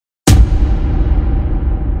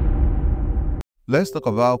Let's talk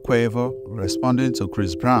about Quavo responding to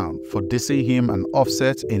Chris Brown for dissing him and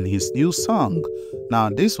Offset in his new song. Now,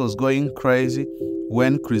 this was going crazy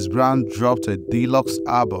when Chris Brown dropped a deluxe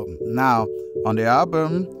album. Now, on the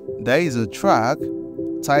album, there is a track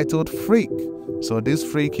titled Freak. So this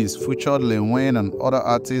Freak is featured Lil Wayne and other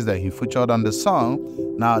artists that he featured on the song.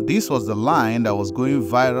 Now, this was the line that was going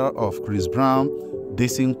viral of Chris Brown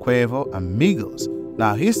dissing Quavo and Migos.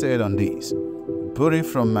 Now, he said on this, "Booty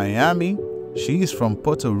from Miami, she's from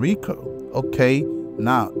Puerto Rico. Okay,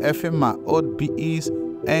 now effing my old BEs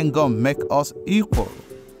ain't gonna make us equal.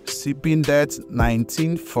 Sipping that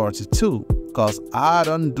 1942, cause I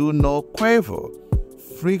don't do no Quavo.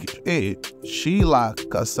 Freak it, she like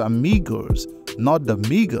Casamigos, not the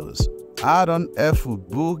Migos. I don't F with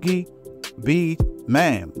Boogie Beat,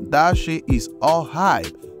 man, that shit is all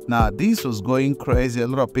hype." Now, this was going crazy. A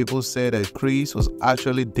lot of people say that Chris was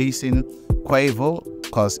actually dissing Quavo,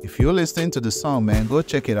 because if you're listening to the song, man, go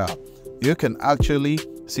check it out. You can actually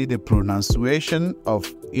see the pronunciation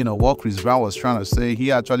of, what Chris Brown was trying to say.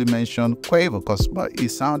 He actually mentioned Quavo, but it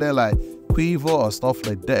sounded like Quavo or stuff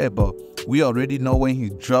like that. But we already know when he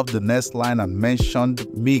dropped the next line and mentioned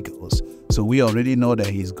Migos. So we already know that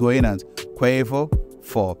he's going at Quavo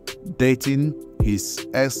for dating his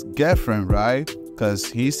ex-girlfriend, right? Because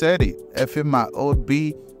he said it, effing my old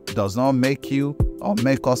B does not make you or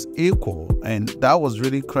make us equal. And that was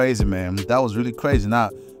really crazy, man. That was really crazy. Now,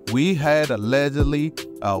 we had allegedly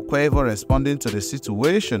Quavo responding to the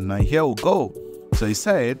situation, and here we go. So he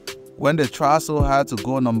said, when the Trasso had to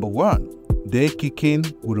go #1, they kick in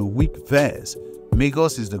with a weak verse.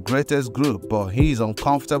 Migos is the greatest group, but he is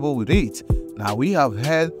uncomfortable with it. Now, we have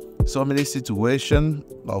had so many situations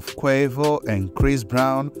of Quavo and Chris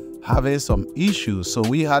Brown having some issues. So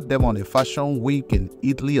we had them on a fashion week in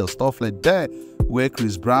Italy or stuff like that, where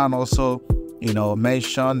Chris Brown also,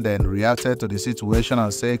 mentioned and reacted to the situation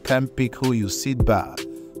and said, "Can't pick who you sit by.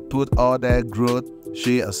 Put all that growth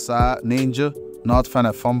shit aside, ninja. Not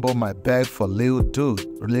finna fumble my bag for little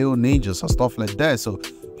ninjas," or stuff like that. So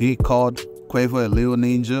he called Quavo a little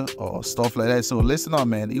ninja or stuff like that. So listen up,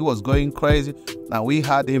 man. He was going crazy. Now, we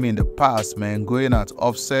had him in the past, man, going at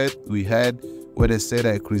Offset. We had where they say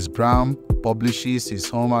that Chris Brown publishes his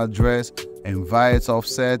home address, invites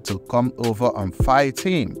Offset to come over and fight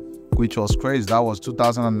him, which was crazy. That was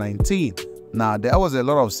 2019. Now, there was a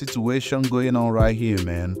lot of situation going on right here,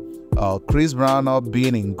 man. Chris Brown not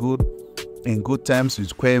being in good terms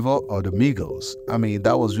with Quavo or the Migos. I mean,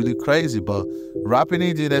 that was really crazy. But rapping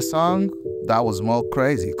it in a song, that was more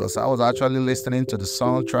crazy, because I was actually listening to the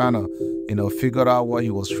song trying to, figure out what he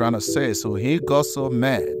was trying to say. So he got so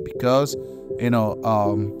mad because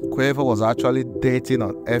Quavo was actually dating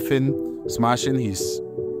or effing smashing his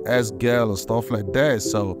ex-girl or stuff like that.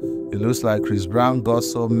 So it looks like Chris Brown got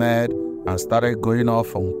so mad and started going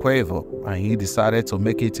off on Quavo, and he decided to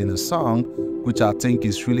make it in a song, which I think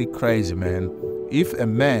is really crazy, man. If a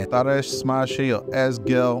man started smashing your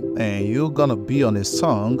ex-girl and you're gonna be on a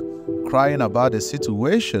song crying about the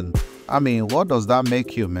situation, I mean, what does that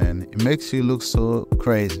make you, man? It makes you look so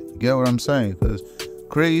crazy. You get what I'm saying? Because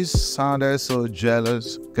Chris sounded so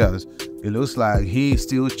jealous, because it looks like he's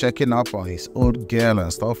still checking up on his old girl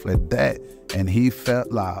and stuff like that. And he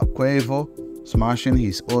felt like Quavo smashing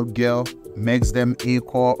his old girl makes them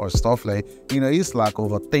equal or stuff like, he's like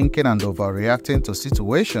overthinking and overreacting to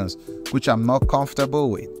situations, which I'm not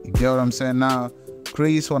comfortable with. You get what I'm saying? Now,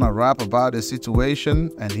 Chris wanna rap about the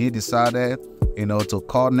situation, and he decided, to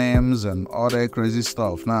call names and all that crazy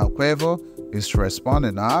stuff. Now, Quavo is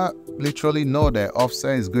responding. I literally know that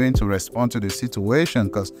Offset is going to respond to the situation,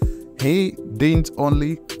 because he didn't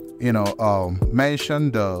only,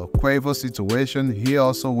 mention the Quavo situation, he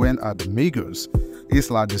also went at the Migos. It's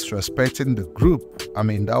like disrespecting the group. I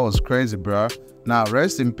mean, that was crazy, bro. Now,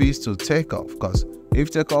 rest in peace to Takeoff, because if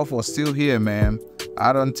Takeoff was still here, man,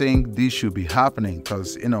 I don't think this should be happening,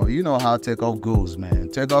 because, you know how Takeoff goes, man.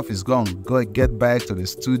 Takeoff is going to get back to the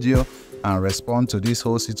studio and respond to this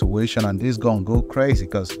whole situation, and this going to go crazy,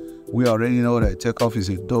 because we already know that Takeoff is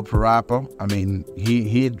a dope rapper. I mean,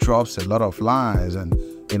 he drops a lot of lines, and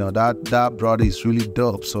that brother is really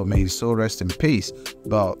dope. So may his soul rest in peace.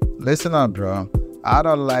 But listen up, bro. I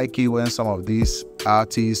don't like it when some of these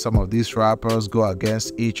artists, some of these rappers go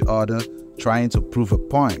against each other trying to prove a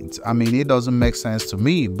point. I mean, it doesn't make sense to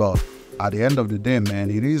me, but at the end of the day, man,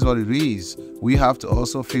 it is what it is. We have to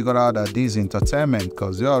also figure out that this is entertainment,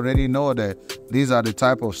 because you already know that these are the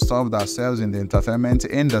type of stuff that sells in the entertainment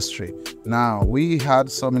industry. Now, we had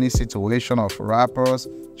so many situations of rappers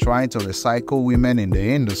trying to recycle women in the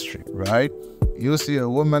industry, right? You see a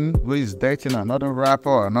woman who is dating another rapper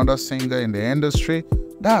or another singer in the industry,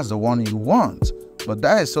 that's the one you want. But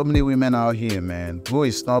there are so many women out here, man, who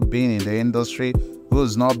is not being in the industry, who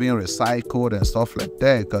is not being recycled and stuff like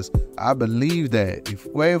that. Because I believe that if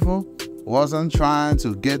Quavo wasn't trying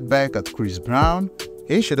to get back at Chris Brown,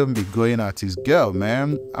 he shouldn't be going at his girl,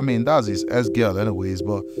 man. I mean, that's his ex-girl anyways,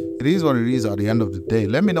 but it is what it is at the end of the day.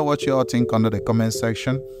 Let me know what you all think under the comment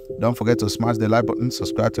section. Don't forget to smash the like button,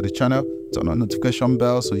 subscribe to the channel, turn on notification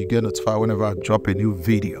bell so you get notified whenever I drop a new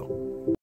video.